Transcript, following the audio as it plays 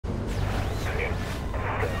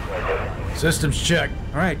Systems check.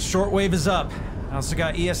 Alright, shortwave is up. I also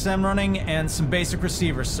got ESM running and some basic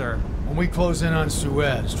receivers, sir. When we close in on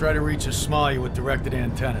Suez, try to reach a Somalia with directed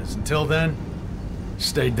antennas. Until then,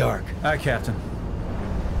 stay dark. Aye, Captain.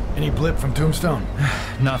 Any blip from Tombstone?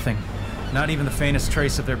 Nothing. Not even the faintest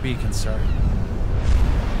trace of their beacon, sir.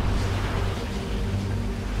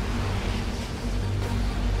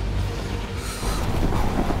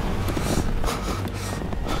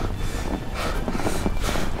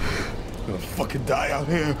 I'm gonna fucking die out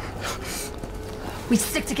here. We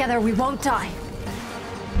stick together, we won't die.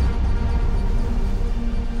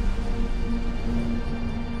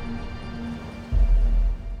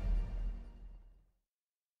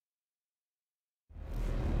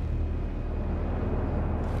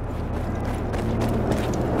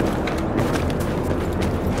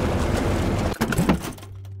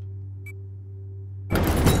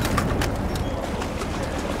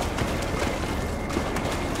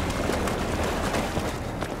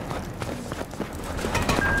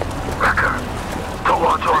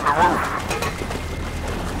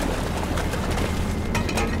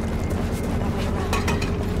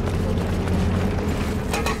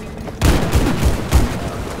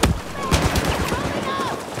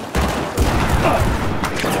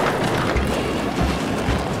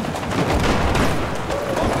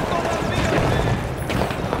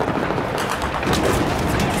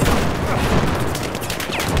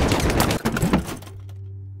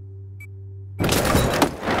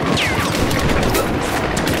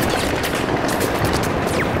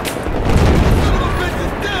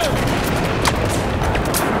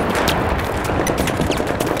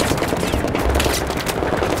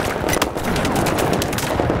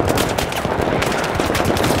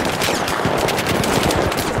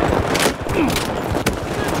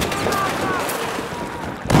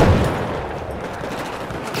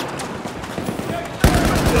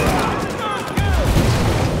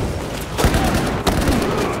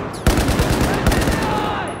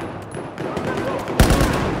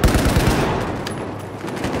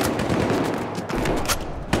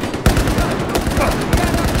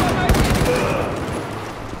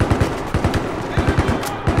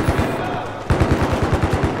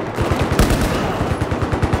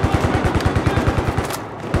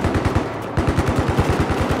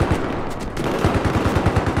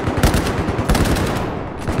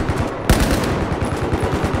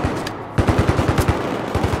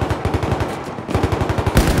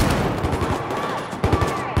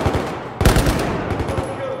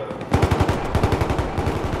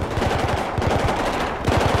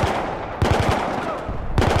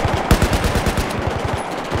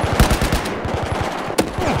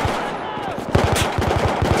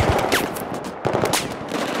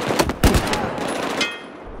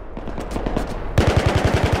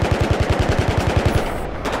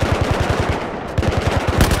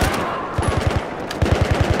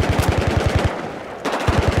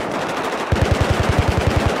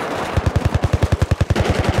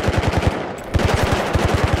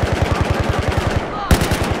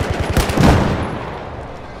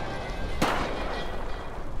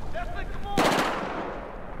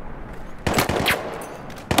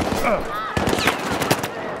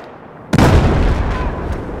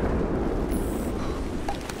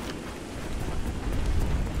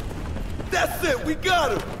 That's it, we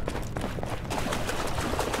got him!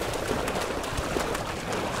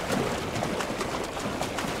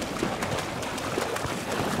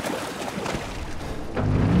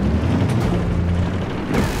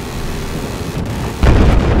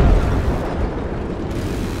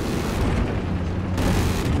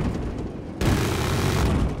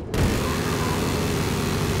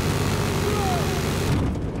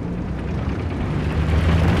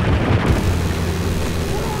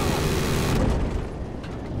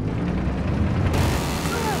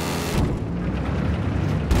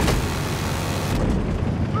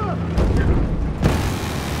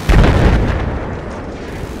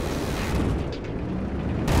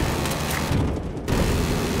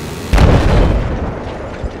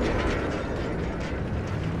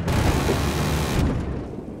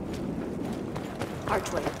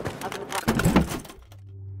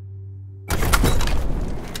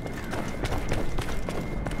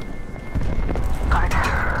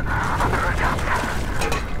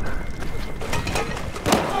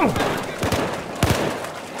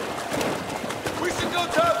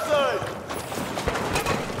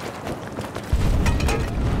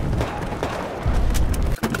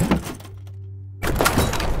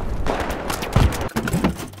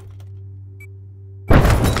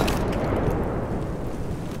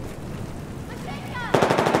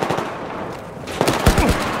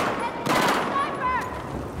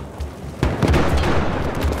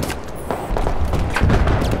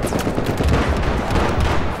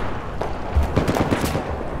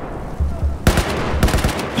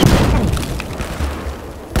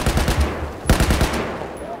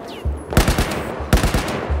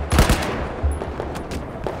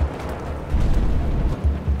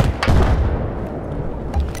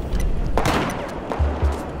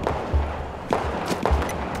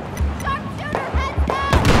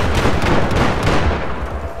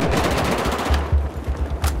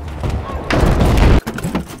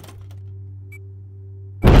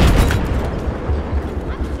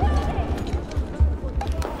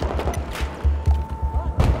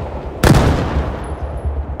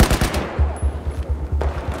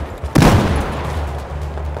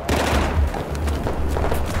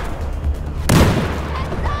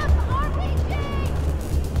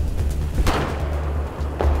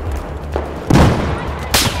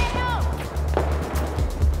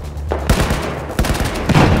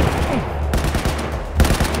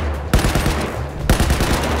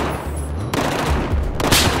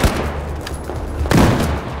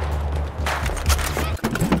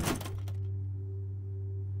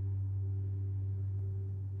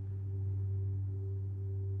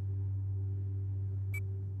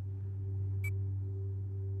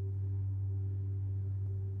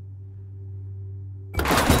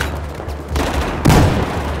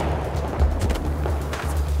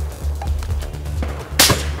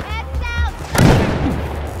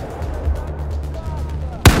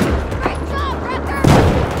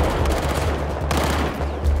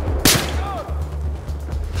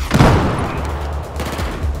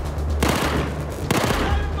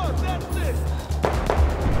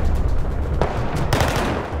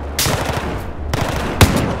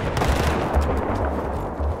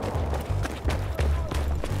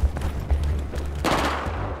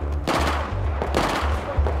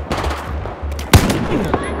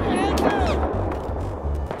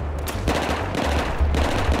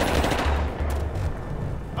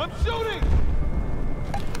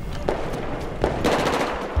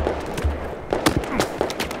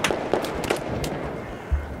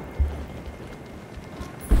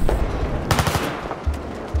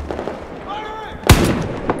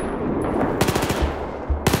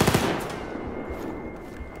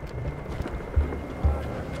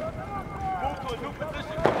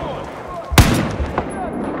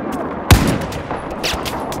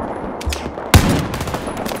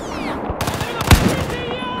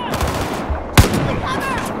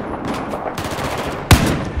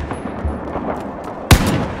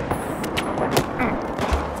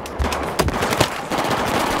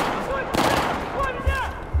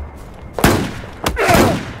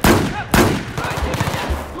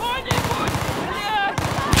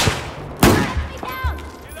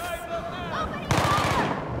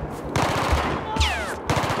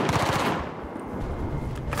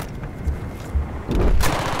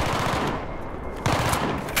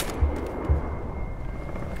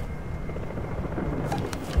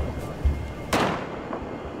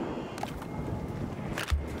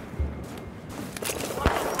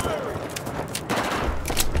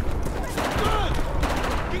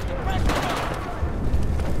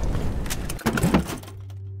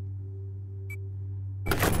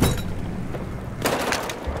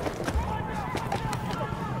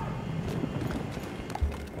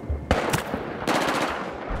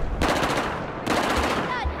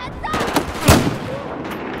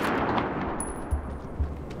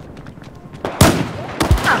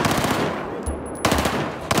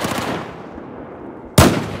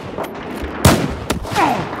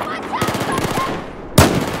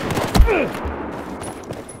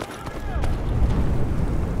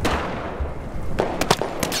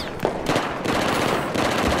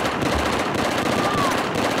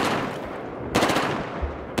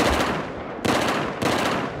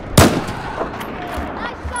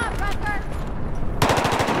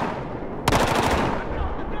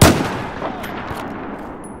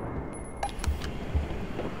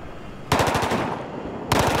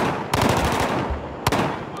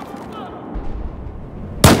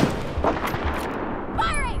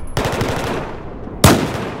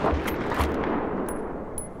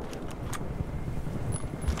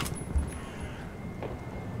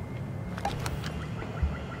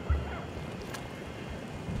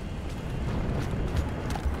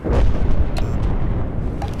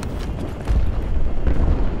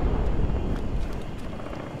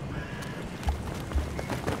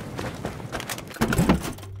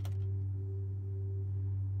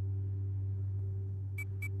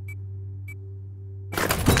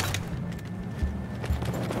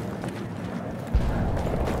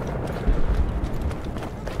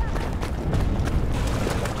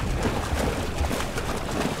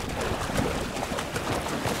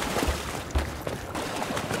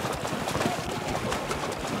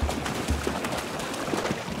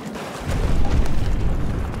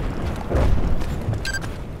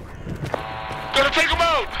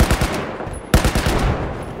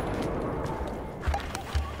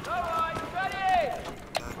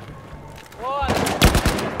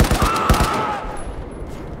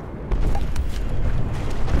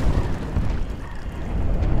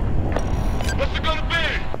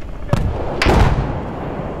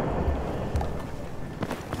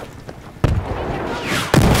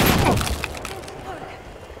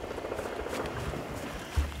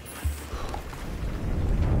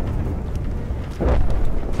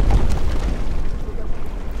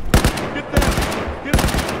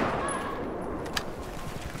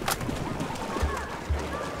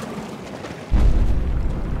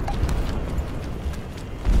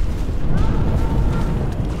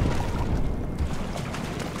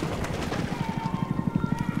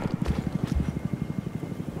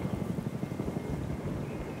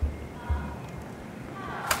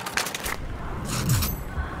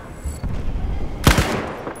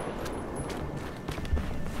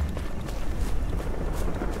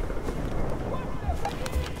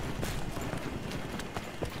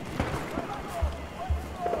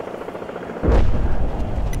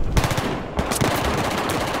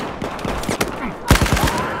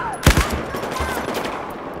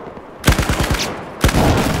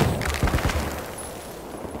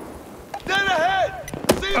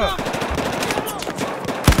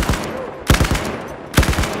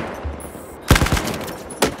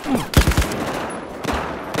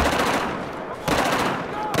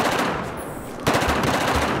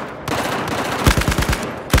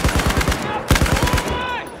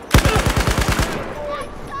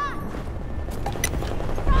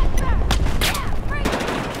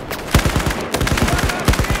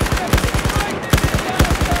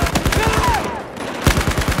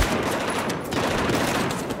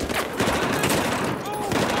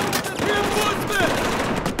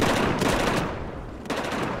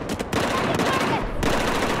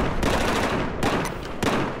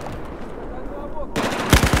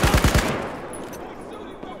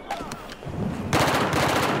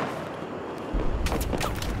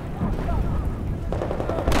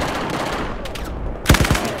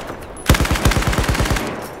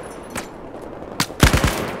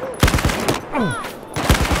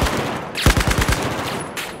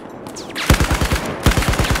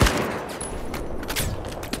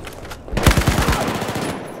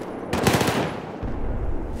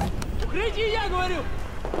 я говорю!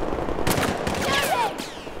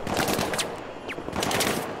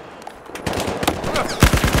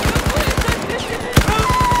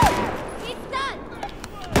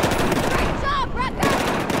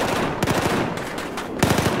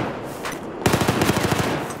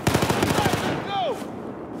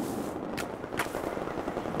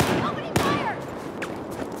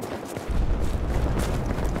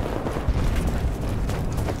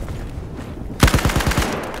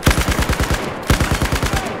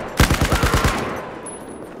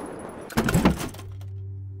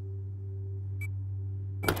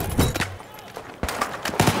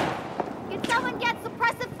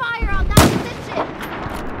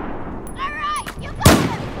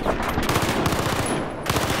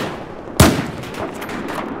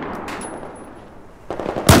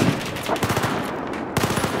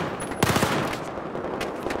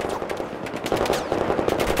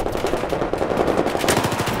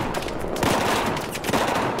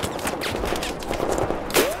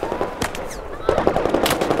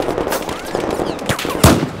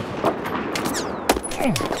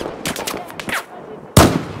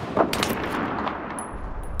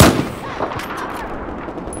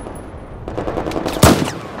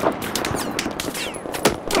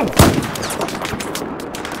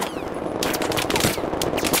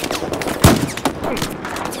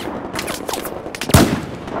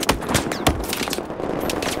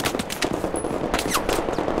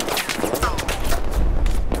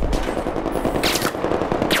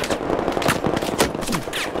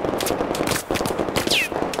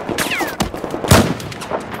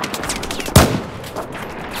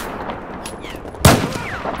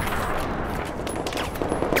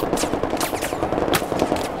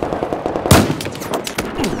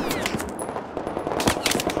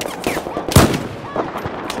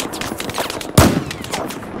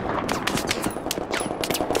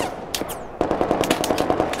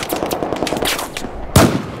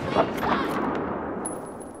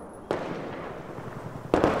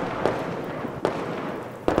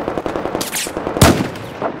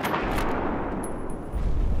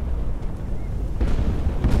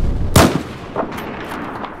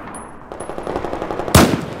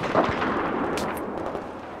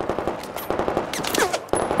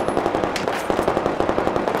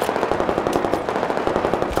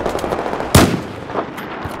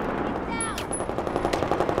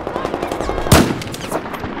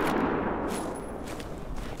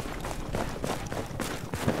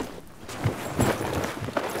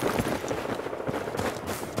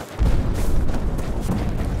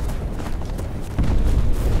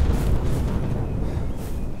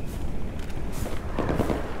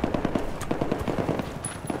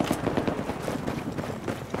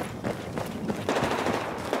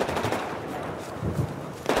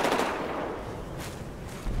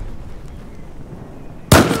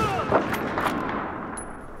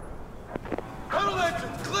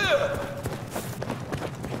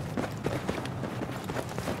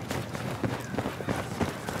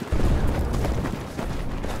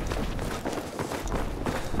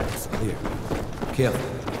 Careful.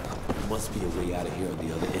 There must be a way out of here at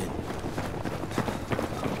the other end.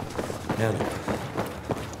 Anna.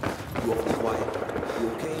 You awful quiet. You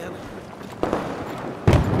okay, Anna?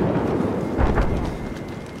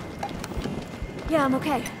 Yeah, I'm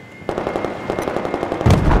okay.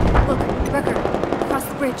 Look, Wrecker, across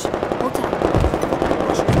the bridge, Old Town.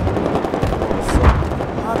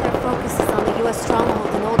 All their focus is on the U.S.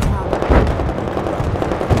 stronghold in Old Town.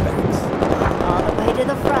 All the way to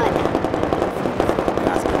the front.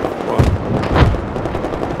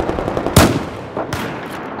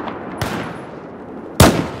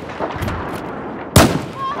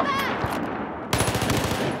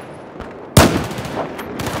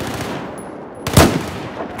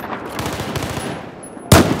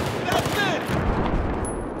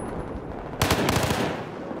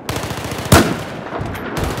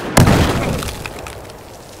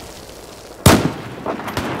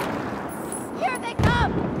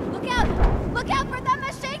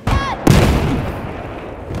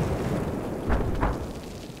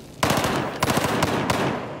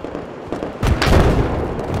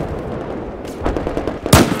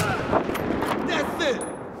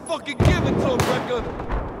 Fucking give it to him, Wrecker!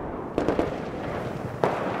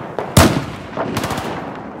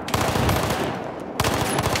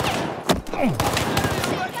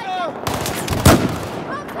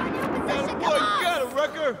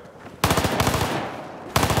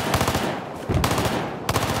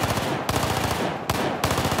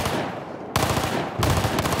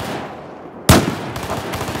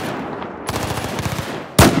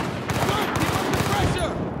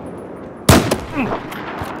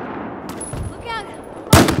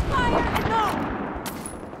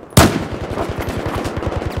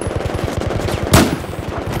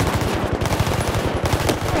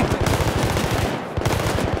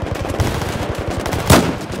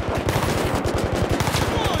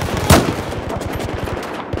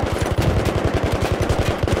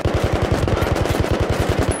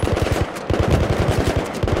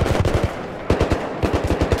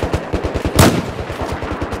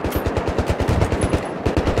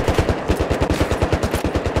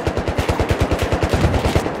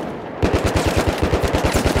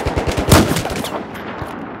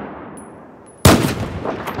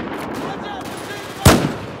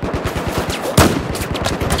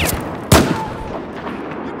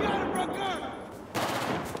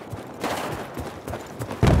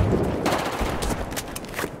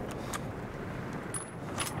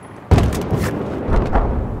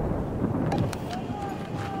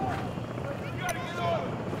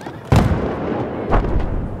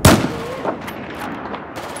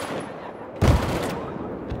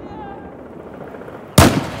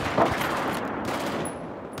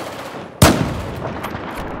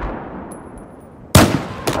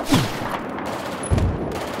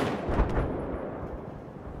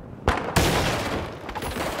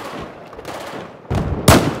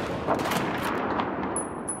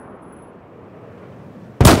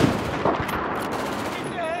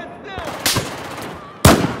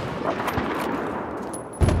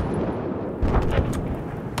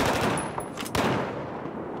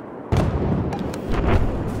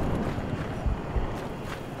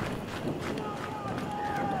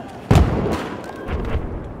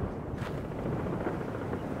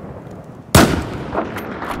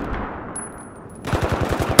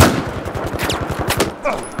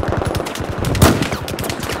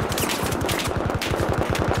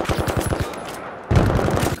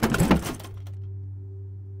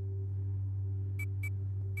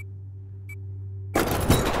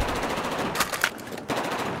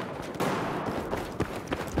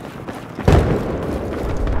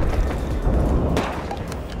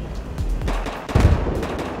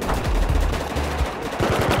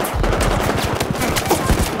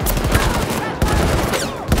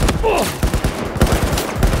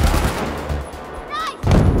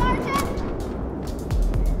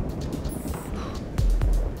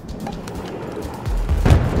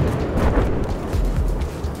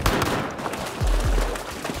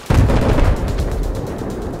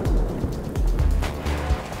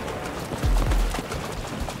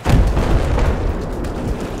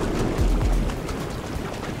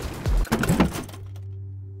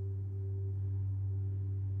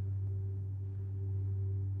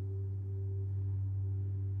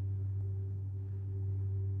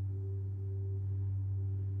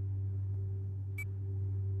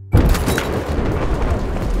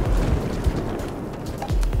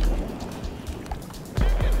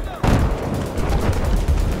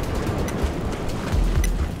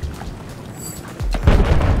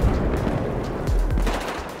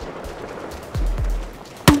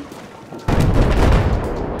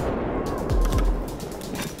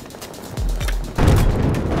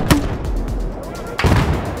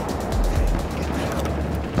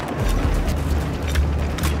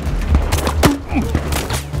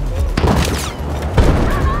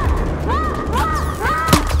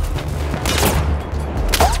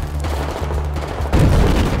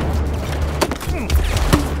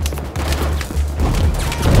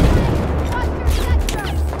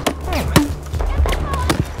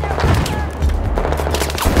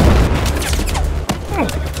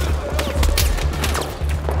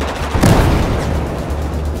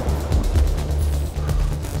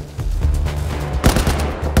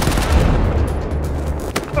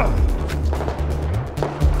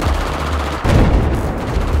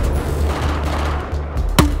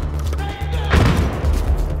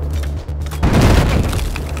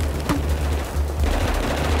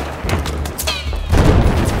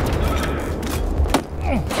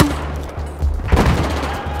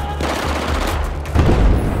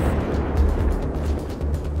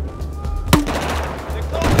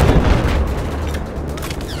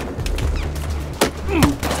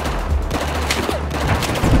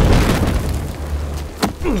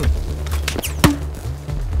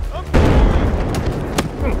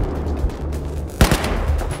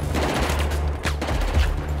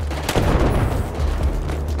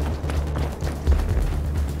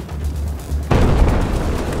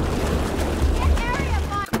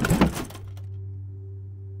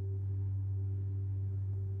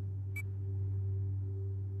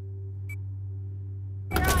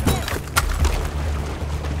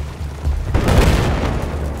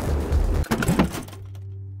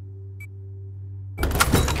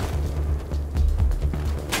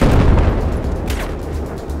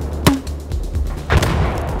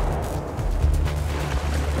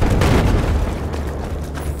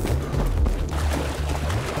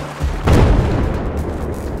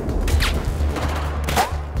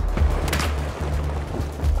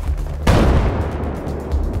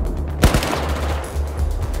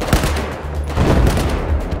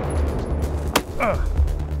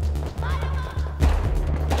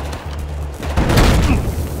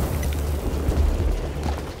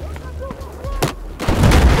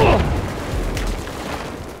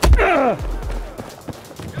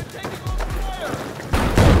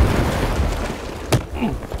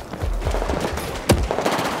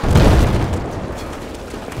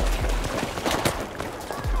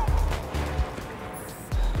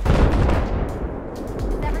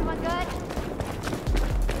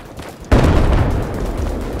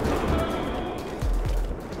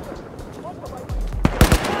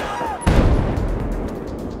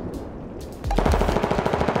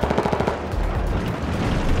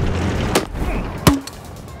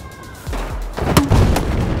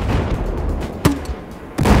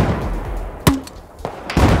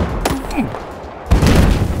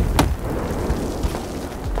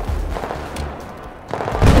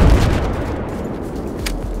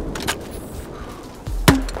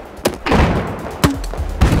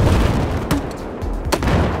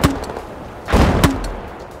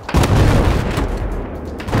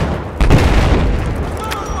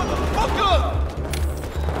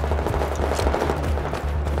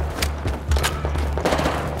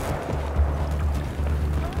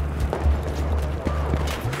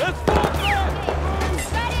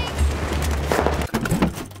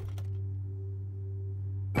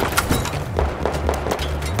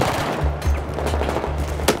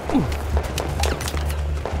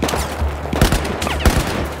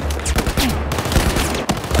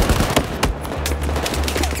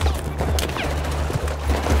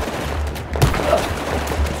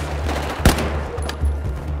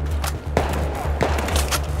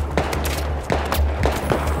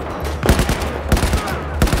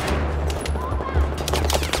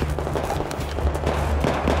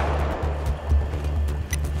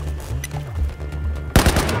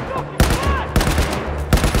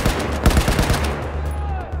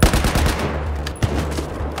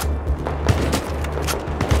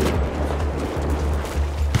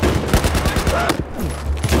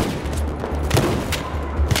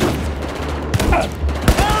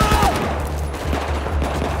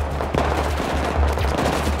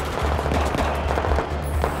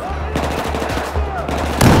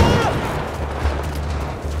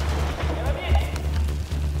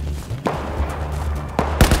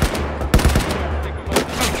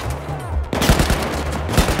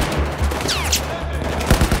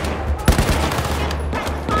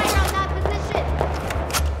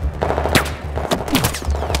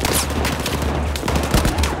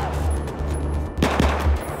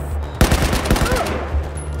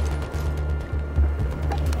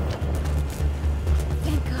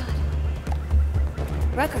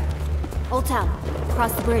 Old Town,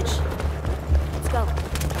 across the bridge. Let's go.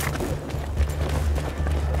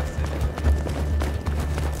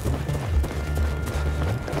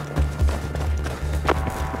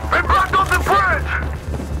 They blocked off the bridge!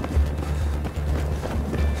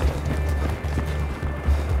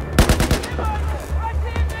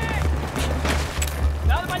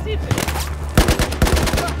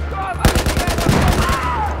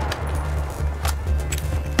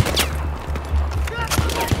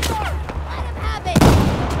 Let him have it!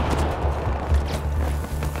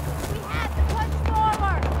 We have to push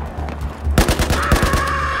forward!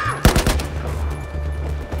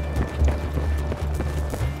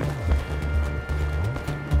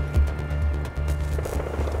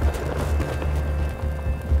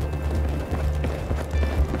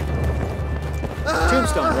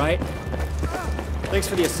 Tombstone, right? Thanks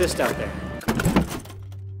for the assist out there.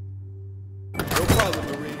 No problem,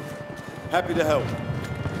 Marine. Happy to help.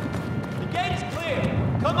 The gate is clear.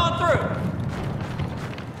 Come on through.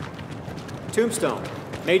 Tombstone,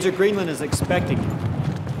 Major Greenland is expecting you.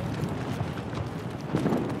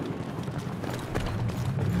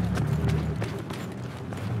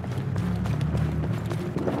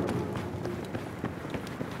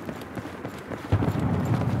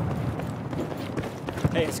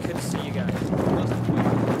 Hey, it's good to see you guys.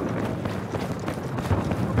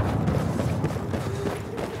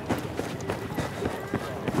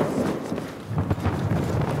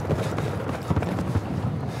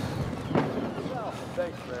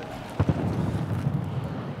 Thanks, man.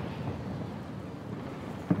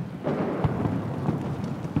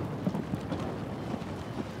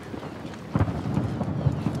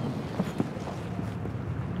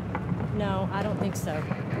 No, I don't think so.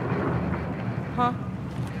 Huh?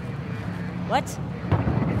 What?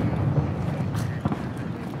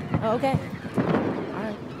 Oh, okay.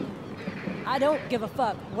 Alright. I don't give a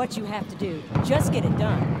fuck what you have to do. Just get it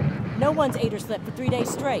done. No one's ate or slept for 3 days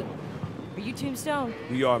straight. Are you Tombstone?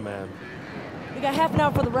 We are, man. We got half an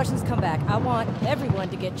hour before the Russians come back. I want everyone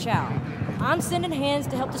to get chow. I'm sending hands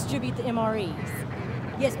to help distribute the MREs.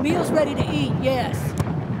 Yes, meals ready to eat, yes.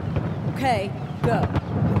 Okay, go.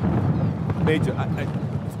 Major,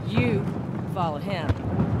 You follow him.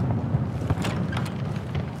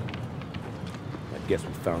 I guess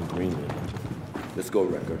we found Greenland. Let's go,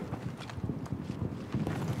 Wrecker.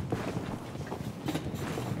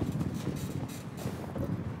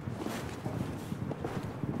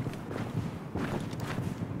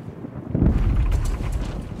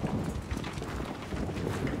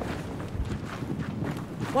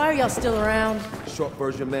 Why are y'all still around? Short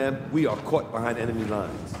version, man, we are caught behind enemy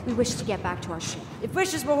lines. We wish to get back to our ship. If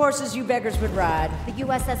wishes were horses, you beggars would ride. The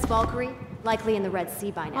USS Valkyrie, likely in the Red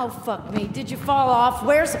Sea by now. Oh, fuck me. Did you fall off?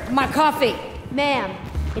 Where's my coffee? Ma'am,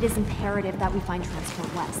 it is imperative that we find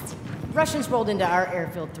transport west. Russians rolled into our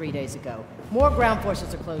airfield 3 days ago. More ground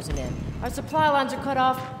forces are closing in. Our supply lines are cut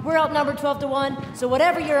off. We're outnumbered 12 to 1, so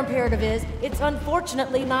whatever your imperative is, it's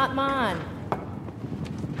unfortunately not mine.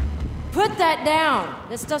 Put that down!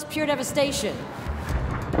 That stuff's pure devastation.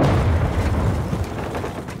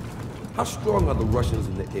 How strong are the Russians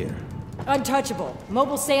in the air? Untouchable.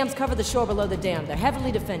 Mobile SAMs cover the shore below the dam. They're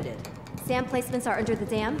heavily defended. SAM placements are under the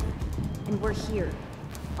dam, and we're here,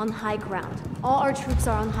 on high ground. All our troops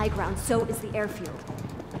are on high ground, so is the airfield.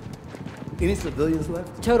 Any civilians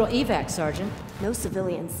left? Total evac, Sergeant. No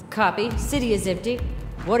civilians. Copy. City is empty.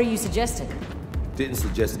 What are you suggesting? Didn't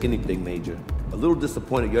suggest anything, Major. A little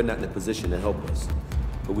disappointed you're not in a position to help us.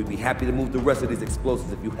 But we'd be happy to move the rest of these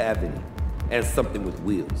explosives if you have any. And something with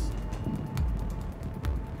wheels.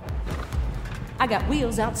 I got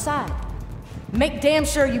wheels outside. Make damn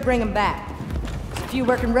sure you bring them back. There's a few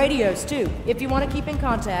working radios, too, if you want to keep in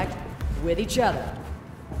contact with each other.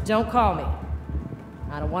 Don't call me.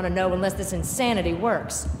 I don't want to know unless this insanity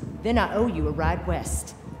works. Then I owe you a ride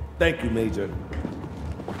west. Thank you, Major.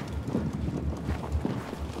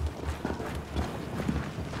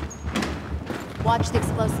 Watch the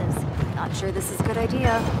explosives. Not sure this is a good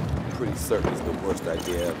idea. Pretty certain it's the worst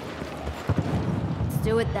idea ever. Let's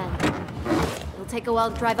do it then. It'll take a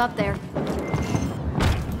while to drive up there.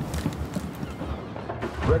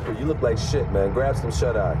 Wrecker, you look like shit, man. Grab some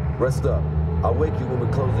shut-eye. Rest up. I'll wake you when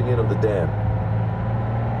we're closing in on the dam.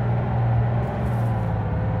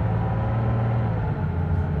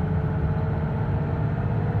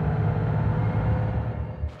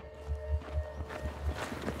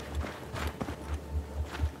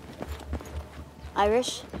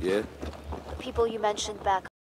 Irish? Yeah? The people you mentioned back